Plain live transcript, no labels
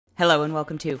Hello and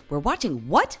welcome to We're Watching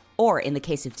What? Or in the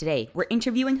case of today, we're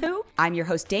interviewing who? I'm your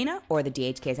host Dana, or the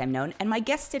DHK as I'm known, and my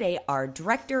guests today are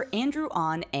director Andrew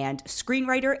Ahn and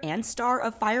screenwriter and star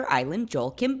of Fire Island,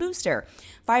 Joel Kim Booster.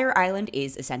 Fire Island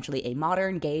is essentially a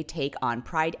modern gay take on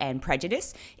Pride and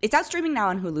Prejudice. It's out streaming now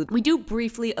on Hulu. We do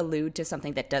briefly allude to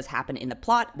something that does happen in the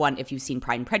plot. One, if you've seen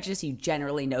Pride and Prejudice, you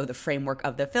generally know the framework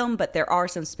of the film, but there are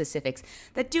some specifics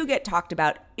that do get talked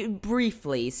about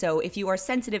briefly. So if you are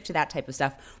sensitive to that type of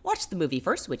stuff, watch the movie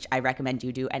first, which I recommend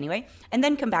you do anyway, and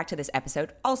then come back to this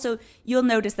episode. Also, you'll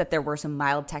notice that there were some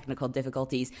mild technical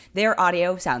difficulties. Their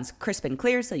audio sounds crisp and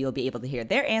clear, so you'll be able to hear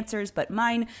their answers, but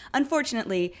mine,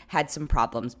 unfortunately, had some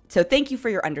problems. So thank you for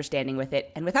your understanding with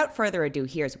it. And without further ado,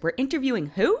 we're interviewing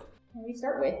who? Can we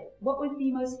start with, what was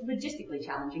the most logistically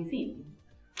challenging scene?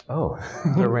 Oh.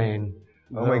 The rain.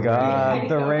 Oh my God,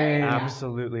 the rain.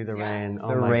 Absolutely the rain. Oh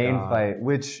the my rain God. fight,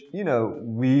 which, you know,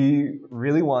 we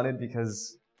really wanted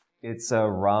because it's a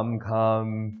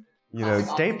rom-com, you know,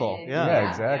 staple. Yeah,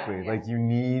 exactly. Like, you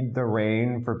need the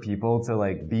rain for people to,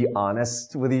 like, be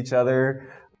honest with each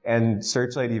other. And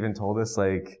Searchlight even told us,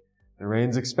 like, the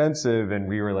rain's expensive, and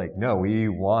we were like, no, we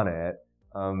want it.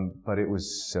 But it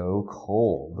was so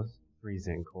cold.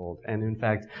 Freezing cold. And in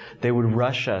fact, they would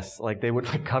rush us, like they would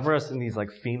cover us in these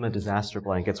like FEMA disaster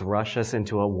blankets, rush us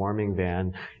into a warming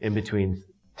van in between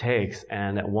takes.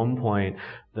 And at one point,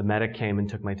 the medic came and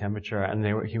took my temperature, and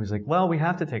he was like, well, we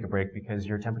have to take a break because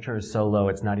your temperature is so low,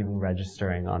 it's not even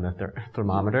registering on the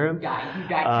thermometer.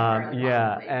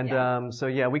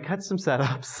 So we cut some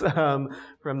setups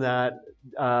from that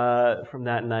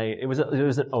night. It was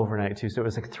an overnight too, so it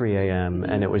was like 3 a.m.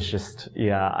 and it was just,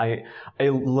 it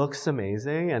looks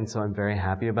amazing, and so I'm very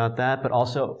happy about that. But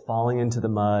also falling into the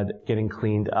mud, getting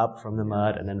cleaned up from the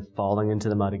mud, and then falling into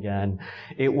the mud again.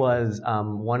 It was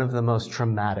one of the most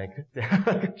traumatic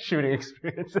shooting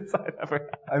experiences I've ever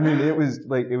had. I mean, it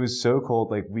was so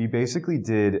cold. Like, we basically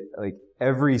did, like,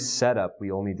 every setup, we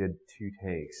only did 2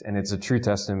 takes. And it's a true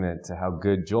testament to how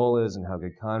good Joel is and how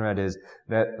good Conrad is,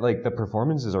 that, like, the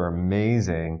performances are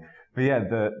amazing. But yeah,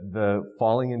 the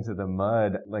falling into the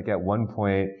mud, like, at one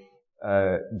point,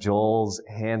 Joel's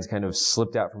hands kind of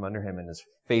slipped out from under him and his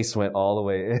face went all the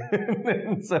way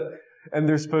in. and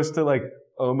they're supposed to, like,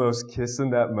 almost kiss in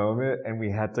that moment, and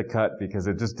we had to cut because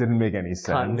it just didn't make any sense.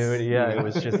 Continuity, it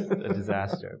was just a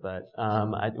disaster, but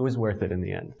it was worth it in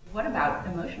the end. What about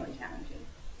emotionally challenging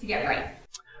to get right?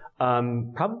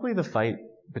 Probably the fight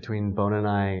between Bone and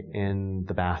I in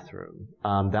the bathroom.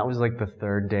 That was like the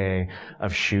 3rd day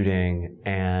of shooting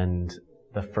and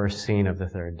the first scene of the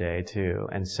 3rd day too.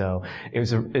 And so it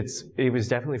was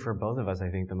definitely for both of us, I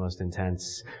think, the most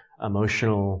intense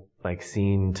emotional like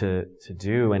scene to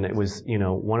do. And it was, you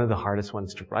know, one of the hardest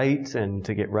ones to write and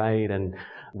to get right. And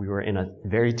we were in a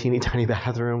very teeny tiny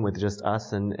bathroom with just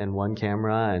us and one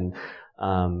camera, and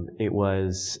it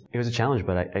was a challenge,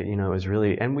 but it was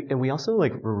really, and we also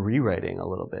like were rewriting a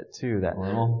little bit too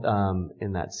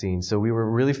in that scene. So we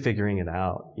were really figuring it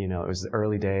out. You know, it was the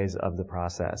early days of the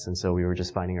process, and so we were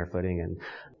just finding our footing, and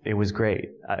it was great.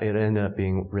 It ended up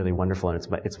being really wonderful, and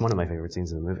it's one of my favorite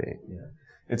scenes in the movie. Yeah.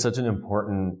 It's such an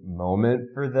important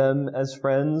moment for them as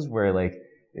friends, where like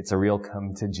it's a real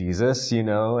come to Jesus, you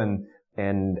know,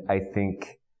 and I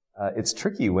think it's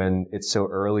tricky when it's so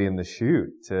early in the shoot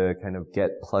to kind of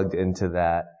get plugged into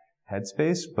that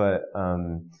headspace. But,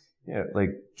 you know,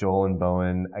 like Joel and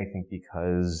Bowen, I think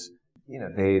because, you know,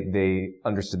 they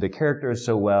understood the characters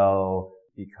so well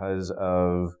because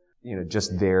of, you know,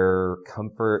 just their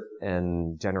comfort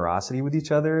and generosity with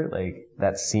each other. Like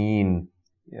that scene,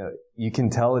 you know, you can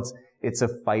tell it's a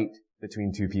fight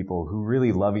between 2 people who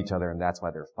really love each other, and that's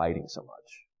why they're fighting so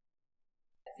much.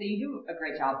 So you do a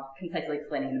great job concisely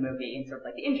explaining the movie in sort of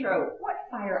like the intro, what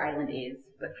Fire Island is.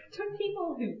 But to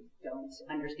people who don't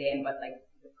understand what like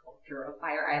the culture of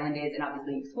Fire Island is, and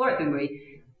obviously explore it through the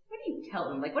movie, what do you tell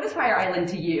them? Like, what is Fire Island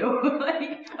to you?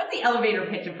 Like, what's the elevator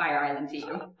pitch of Fire Island to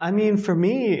you? I mean, for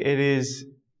me, it is,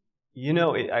 you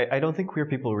know, I don't think queer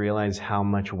people realize how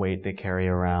much weight they carry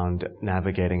around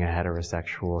navigating a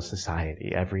heterosexual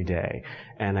society every day.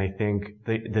 And I think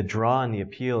the draw and the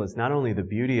appeal is not only the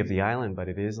beauty of the island, but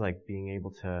it is like being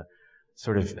able to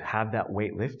sort of have that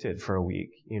weight lifted for a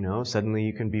week, you know? Suddenly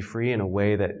you can be free in a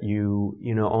way that you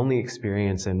know, only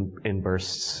experience in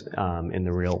bursts in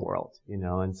the real world, you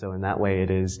know? And so in that way it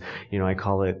is, you know, I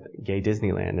call it gay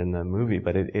Disneyland in the movie,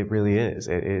 but it really is.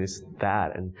 It is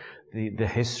that. And the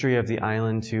history of the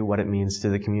island too, what it means to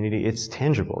the community, it's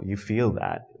tangible. You feel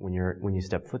that when you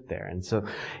step foot there. And so,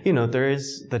 you know, there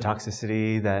is the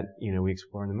toxicity that, you know, we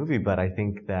explore in the movie, but I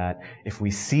think that if we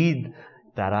cede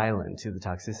that island to the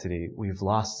toxicity, we've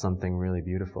lost something really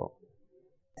beautiful.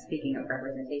 Speaking of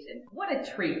representation, what a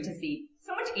treat to see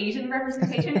so much Asian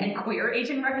representation and queer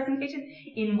Asian representation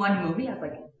in one movie. I was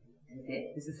like, this is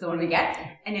it? This is the one we get?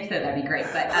 And if so, that'd be great.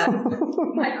 But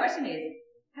my question is,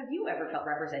 have you ever felt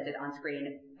represented on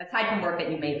screen, aside from work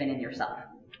that you may have been in yourself?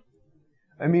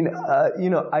 I mean,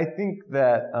 I think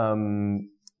that,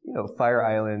 Fire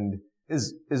Island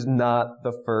is not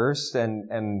the first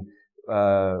and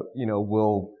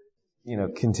will,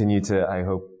 continue to, I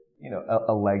hope,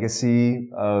 a legacy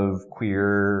of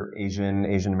queer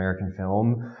Asian American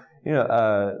film.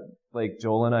 Like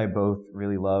Joel and I both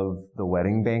really love The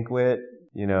Wedding Banquet.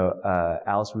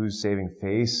 Alice Wu's Saving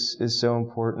Face is so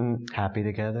important. Happy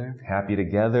Together.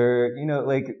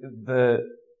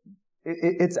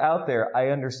 It's out there. I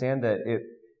understand that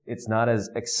it's not as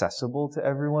accessible to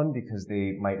everyone because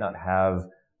they might not have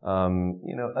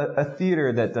a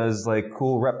theater that does like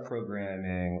cool rep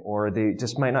programming, or they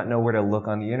just might not know where to look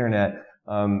on the internet.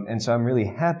 And so I'm really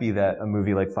happy that a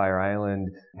movie like Fire Island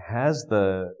has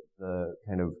the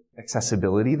kind of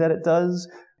accessibility that it does.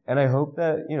 And I hope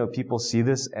that, people see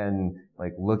this and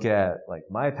like look at like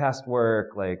my past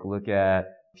work, like look at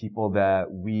people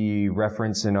that we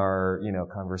reference in our,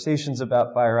 conversations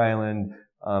about Fire Island.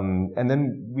 And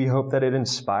then we hope that it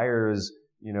inspires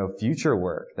future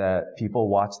work, that people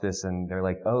watch this and they're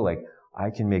like, oh, like I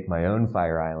can make my own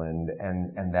Fire Island,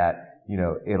 and that,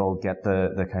 it'll get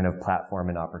the kind of platform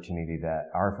and opportunity that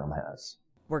our film has.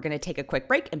 We're going to take a quick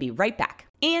break and be right back.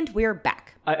 And we're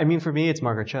back. I mean, for me, it's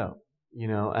Margaret Cho,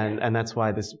 and that's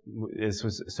why this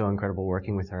was so incredible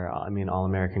working with her. I mean, All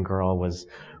American Girl was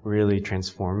really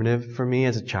transformative for me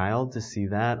as a child to see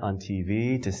that on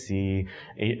TV, to see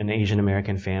an Asian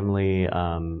American family,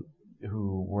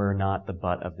 who were not the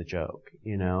butt of the joke,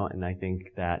 and I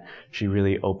think that she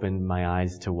really opened my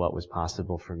eyes to what was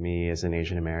possible for me as an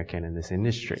Asian American in this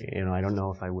industry. I don't know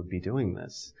if I would be doing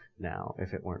this now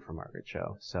if it weren't for Margaret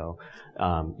Cho. So,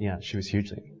 she was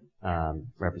hugely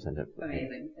representative.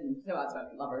 Amazing. And so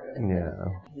awesome. Love her. Yeah.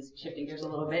 Just shifting gears a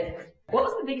little bit. What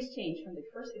was the biggest change from the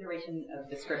first iteration of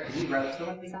the script that you wrote to the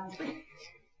one we saw on screen?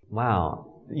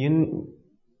 Wow.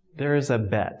 There is a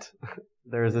bet.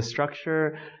 There is a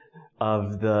structure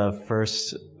of the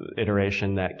first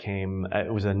iteration that came.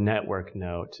 It was a network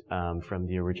note from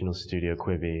the original studio,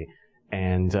 Quibi,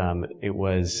 and it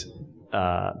was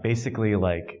basically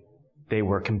like they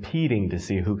were competing to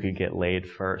see who could get laid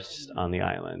first on the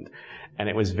island. And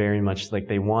it was very much like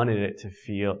they wanted it to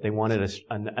feel, they wanted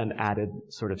an added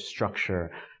sort of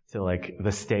structure to like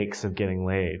the stakes of getting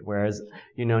laid. Whereas,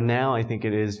 now I think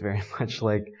it is very much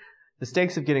like the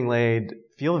stakes of getting laid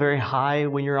feel very high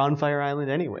when you're on Fire Island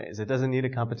anyways. It doesn't need a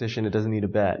competition. It doesn't need a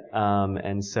bet.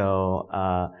 And so,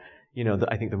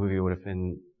 I think the movie would have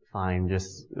been fine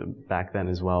just back then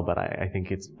as well, but I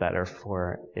think it's better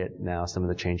for it now, some of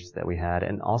the changes that we had.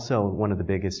 And also one of the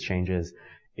biggest changes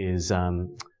is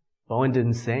Bowen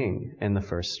didn't sing in the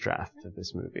first draft of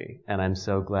this movie. And I'm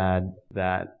so glad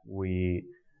that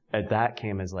that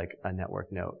came as like a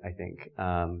network note, I think,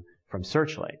 from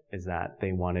Searchlight, is that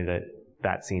they wanted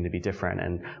that scene to be different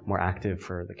and more active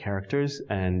for the characters.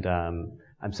 And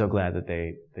I'm so glad that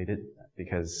they did,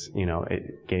 because,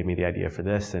 it gave me the idea for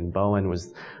this, and Bowen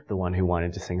was the one who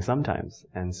wanted to sing sometimes.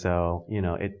 And so,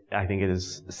 I think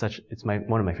it's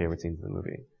one of my favorite scenes in the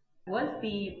movie. Was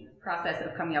the process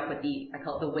of coming up with I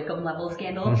call it the Wickham level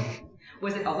scandal,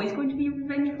 was it always going to be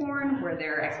revenge porn? Were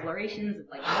there explorations of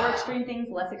like more extreme things,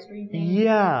 less extreme things?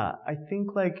 Yeah, I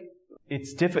think like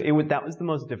it's that was the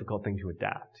most difficult thing to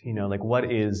adapt. Like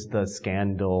what is the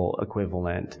scandal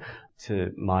equivalent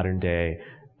to modern day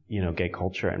gay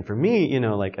culture? And for me,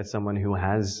 like as someone who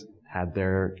has had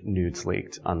their nudes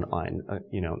leaked online,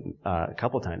 a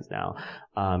couple times now,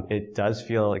 it does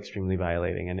feel extremely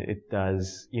violating, and it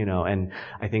does, and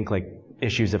I think like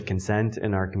issues of consent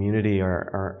in our community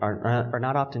are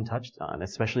not often touched on,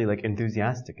 especially like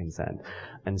enthusiastic consent.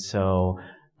 And so,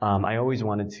 I always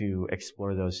wanted to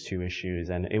explore those two issues,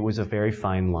 and it was a very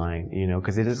fine line,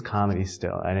 because it is comedy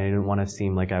still, and I didn't want to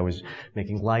seem like I was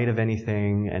making light of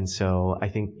anything. And so I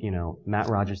think, Matt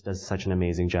Rogers does such an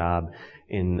amazing job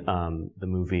in the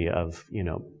movie of,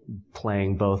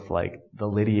 playing both like the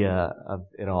Lydia of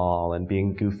it all and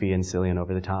being goofy and silly and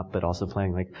over the top, but also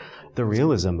playing like the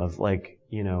realism of like,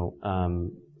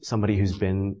 somebody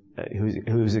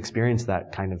who's experienced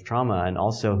that kind of trauma, and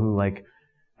also who like,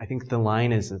 I think the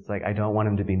line is, it's like, I don't want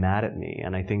him to be mad at me.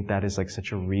 And I think that is like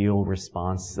such a real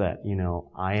response that,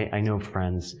 I know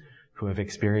friends who have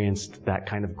experienced that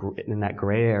kind of in that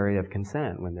gray area of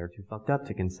consent when they're too fucked up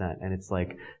to consent, and it's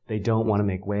like they don't want to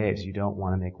make waves. You don't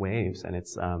want to make waves, and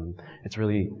it's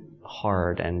really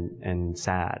hard and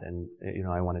sad, and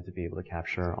I wanted to be able to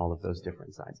capture all of those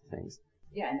different sides of things.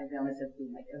 Yeah, and the realness of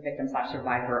being like a victim /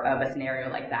 survivor of a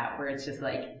scenario like that, where it's just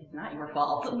like, it's not your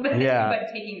fault, but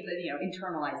taking,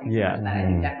 internalizing so much that I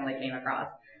think definitely came across.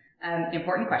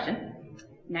 Important question.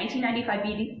 1995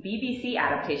 BBC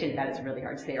adaptation, that is really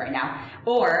hard to say right now,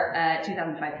 or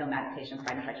 2005 film adaptation of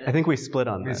Pride and Prejudice. I think we split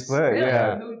on this. We split, really?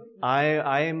 yeah.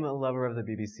 I am a lover of the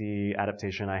BBC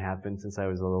adaptation. I have been since I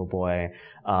was a little boy.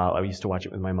 I used to watch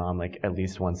it with my mom like at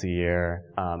least once a year,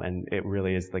 and it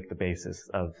really is like the basis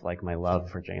of like my love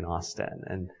for Jane Austen.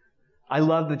 And I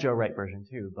love the Joe Wright version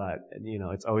too, but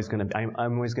it's always gonna be, I'm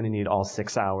always gonna need all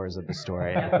 6 hours of the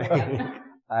story. I think.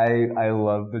 I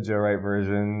love the Joe Wright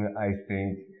version. I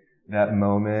think that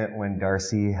moment when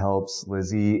Darcy helps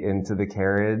Lizzie into the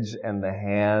carriage and the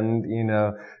hand,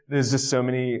 there's just so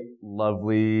many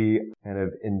lovely kind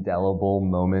of indelible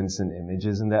moments and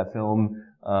images in that film.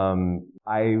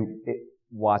 I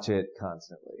watch it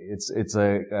constantly. It's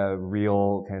a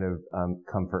real kind of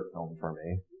comfort film for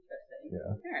me. Yeah.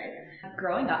 All right.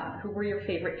 Growing up, who were your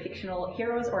favorite fictional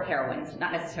heroes or heroines?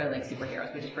 Not necessarily like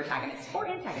superheroes, but just protagonists or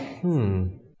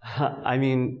antagonists. I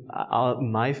mean,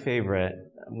 my favorite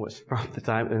was from the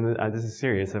time, and this is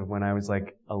serious, of when I was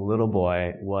like a little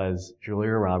boy, was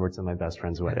Julia Roberts in My Best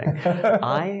Friend's Wedding.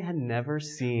 I had never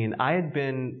seen, I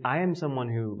am someone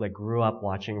who like grew up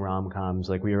watching rom-coms.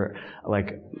 Like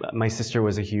my sister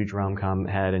was a huge rom-com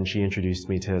head, and she introduced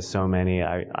me to so many.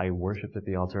 I worshipped at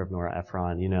the altar of Nora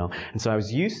Ephron, and so I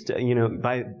was used to,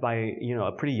 by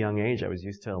a pretty young age, I was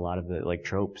used to a lot of the like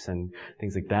tropes and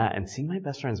things like that. And seeing My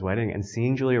Best Friend's Wedding and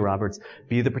seeing Julia Roberts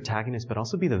be the protagonist, but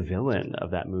also be the villain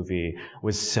of that movie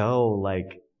was so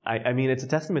like, I mean, it's a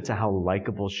testament to how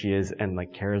likable she is and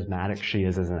like charismatic she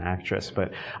is as an actress.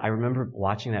 But I remember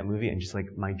watching that movie and just like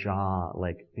my jaw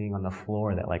like being on the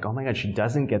floor, that like, oh my God, she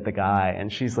doesn't get the guy,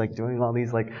 and she's like doing all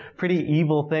these like pretty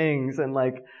evil things, and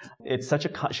like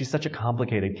she's such a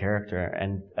complicated character,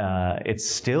 and it's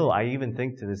still, I even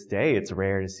think to this day, it's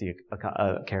rare to see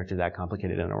a character that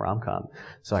complicated in a rom-com.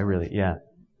 So I really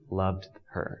loved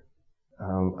her.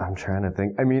 I'm trying to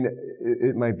think. I mean,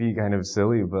 it might be kind of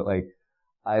silly, but like,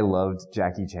 I loved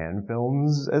Jackie Chan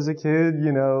films as a kid,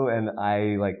 and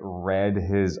I like read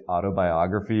his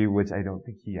autobiography, which I don't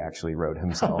think he actually wrote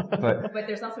himself. But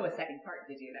there's also a second part,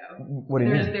 did you know? What do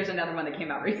you mean? There's another one that came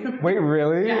out recently. Wait,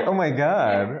 really? Yeah. Oh my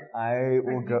God. Yeah.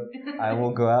 I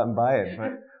will go out and buy it.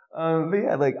 But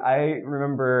yeah, like I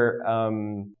remember,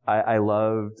 I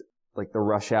loved like the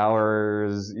Rush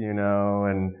Hours,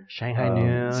 and Shanghai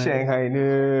Noon.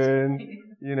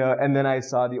 And then I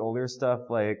saw the older stuff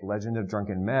like Legend of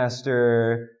Drunken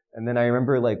Master. And then I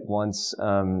remember like once,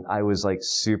 I was like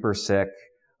super sick.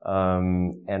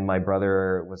 And my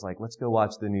brother was like, let's go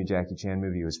watch the new Jackie Chan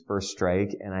movie. It was First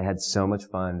Strike. And I had so much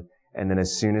fun. And then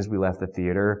as soon as we left the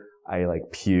theater, I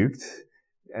like puked.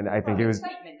 And I think it was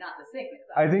excitement, not the sickness.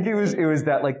 I think it was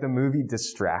that like the movie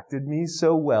distracted me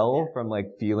so well from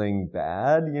like feeling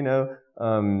bad,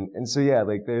 and so yeah,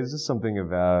 like there's just something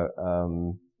about,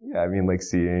 I mean, like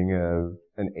seeing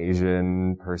an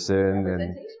Asian person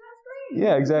and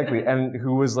yeah, exactly. And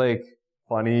who was like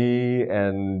funny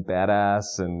and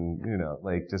badass and,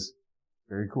 like just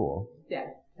very cool. Yeah.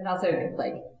 And also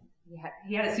like,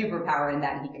 he had a superpower in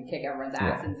that he could kick everyone's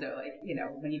ass. And so like,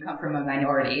 when you come from a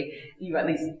minority, you at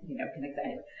least, can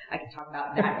excite. I could talk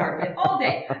about that part of it all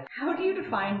day. How do you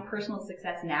define personal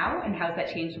success now, and how has that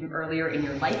changed from earlier in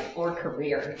your life or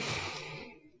career?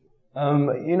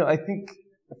 I think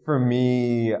for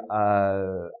me,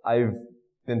 I've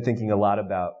been thinking a lot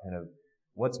about kind of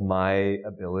what's my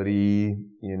ability,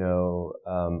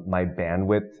 my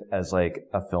bandwidth as like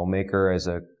a filmmaker, as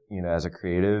a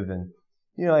creative. And,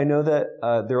 I know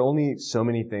that, there are only so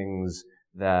many things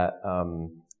that,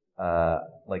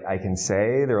 like I can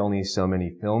say. There are only so many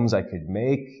films I could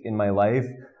make in my life.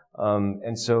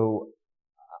 And so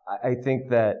I think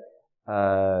that,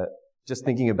 just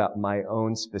thinking about my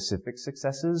own specific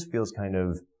successes feels kind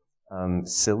of,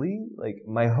 silly. Like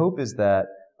my hope is that,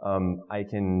 I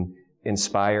can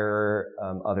inspire,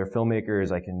 other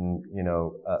filmmakers. I can,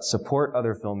 support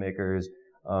other filmmakers,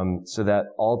 so that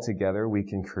all together we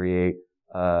can create,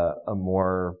 a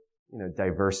more,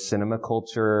 diverse cinema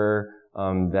culture,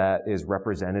 that is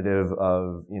representative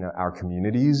of, our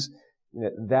communities.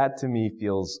 That to me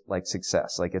feels like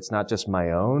success. Like it's not just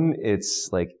my own, it's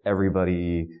like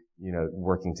everybody,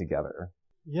 working together.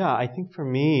 Yeah, I think for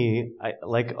me,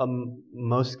 like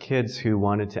most kids who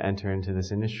wanted to enter into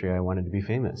this industry, I wanted to be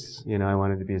famous. I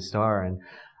wanted to be a star, and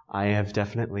I have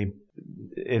definitely,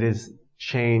 it has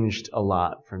changed a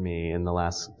lot for me in the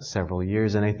last several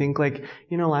years. And I think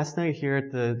last night here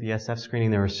at the SF screening,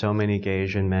 there were so many gay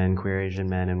Asian men, queer Asian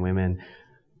men and women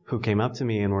who came up to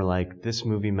me and were like, this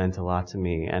movie meant a lot to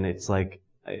me. And it's like,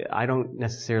 I don't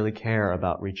necessarily care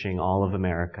about reaching all of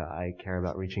America. I care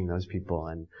about reaching those people.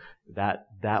 And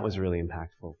that was really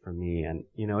impactful for me. And,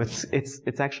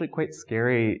 it's actually quite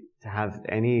scary to have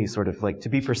any sort of to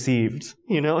be perceived,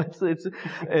 it's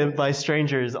by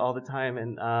strangers all the time.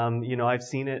 And, I've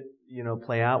seen it,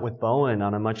 play out with Bowen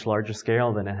on a much larger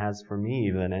scale than it has for me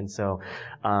even. And so,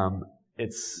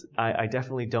 I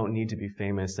definitely don't need to be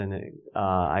famous, and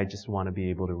I just want to be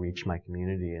able to reach my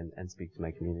community and speak to my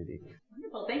community.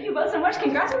 Wonderful. Thank you both so much.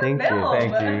 Congrats on the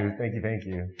film. Thank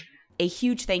you. A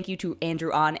huge thank you to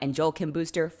Andrew Ahn and Joel Kim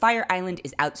Booster. Fire Island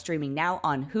is out streaming now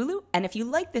on Hulu. And if you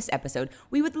like this episode,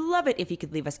 we would love it if you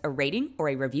could leave us a rating or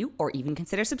a review or even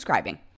consider subscribing.